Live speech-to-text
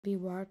be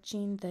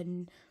watching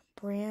the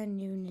brand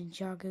new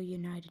Ninjago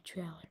United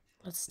trailer.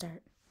 Let's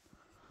start.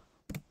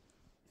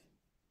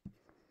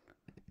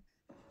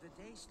 The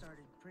day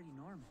started pretty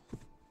normal.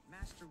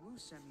 Master Wu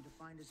sent me to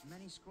find as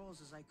many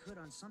scrolls as I could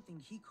on something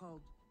he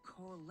called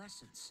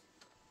coalescence.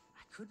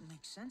 I couldn't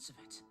make sense of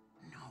it.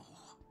 No,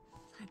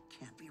 that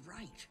can't be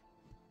right.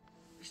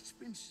 It's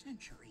been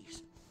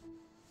centuries.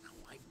 Now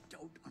I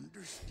don't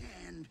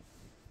understand.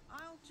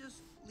 I'll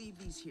just leave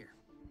these here.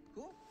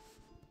 Cool?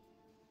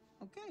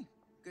 Okay,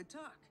 good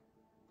talk.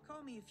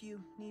 Call me if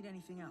you need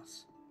anything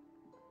else.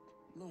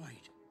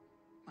 Lloyd,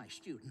 my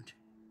student,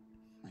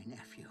 my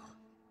nephew.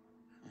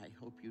 I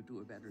hope you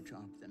do a better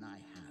job than I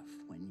have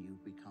when you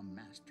become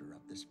master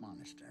of this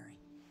monastery.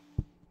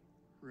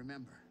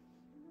 Remember,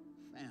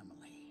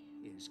 family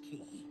is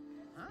key.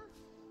 Huh?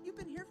 You've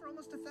been here for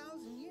almost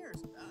 1,000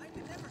 years. I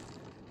could never...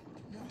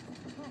 No.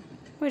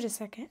 Wait a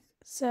second.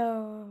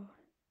 So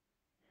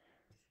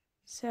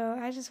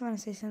I just want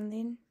to say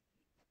something.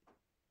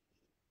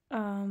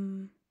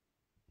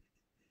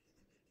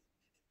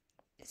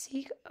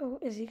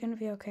 Is he gonna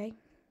be okay?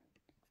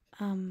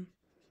 I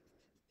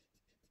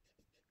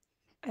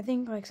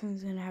think like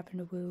something's gonna happen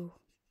to Wu.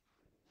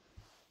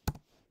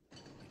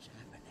 It's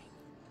happening.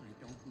 I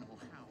don't know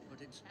how,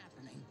 but it's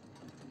happening.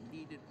 We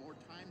needed more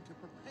time to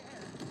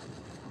prepare.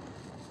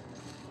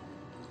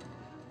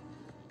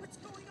 What's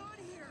going on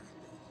here?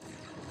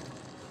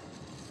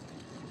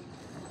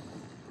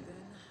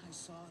 Then I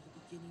saw the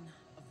beginning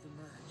of the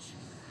merge.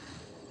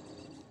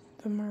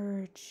 The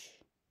merge.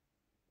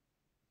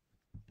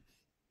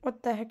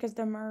 What the heck is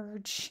the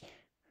merge?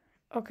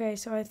 Okay,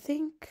 so I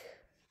think...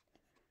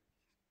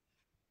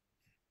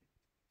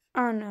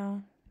 I don't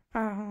know.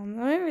 Let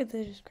me read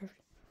the description.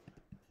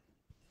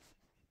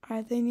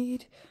 They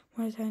need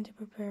more time to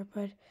prepare,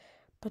 but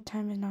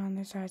time is not on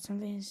their side.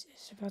 Something is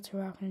about to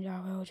rock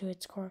Ninjago to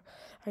its core.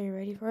 Are you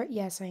ready for it?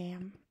 Yes, I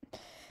am.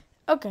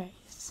 Okay,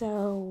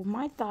 so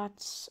my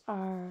thoughts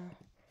are...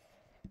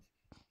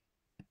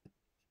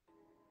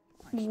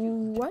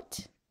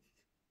 What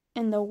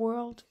in the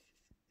world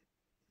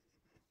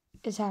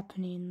is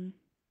happening?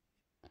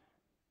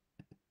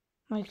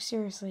 Like,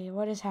 seriously,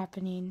 what is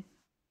happening?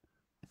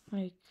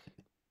 Like...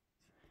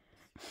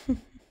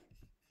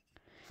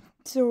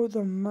 So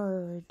the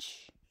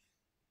merge.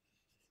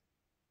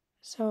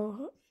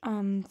 So,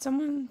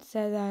 someone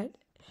said that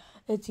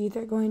it's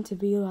either going to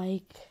be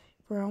like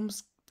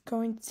realms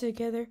going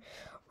together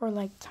or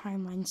like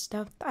timeline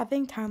stuff. I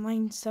think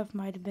timeline stuff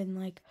might have been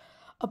like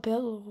a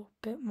little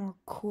bit more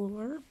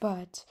cooler,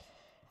 but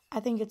I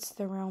think it's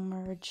the realm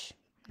merge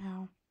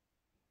now.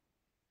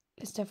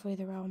 It's definitely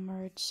the realm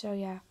merge. So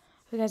yeah,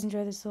 hope you guys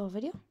enjoyed this little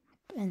video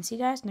and see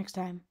you guys next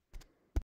time.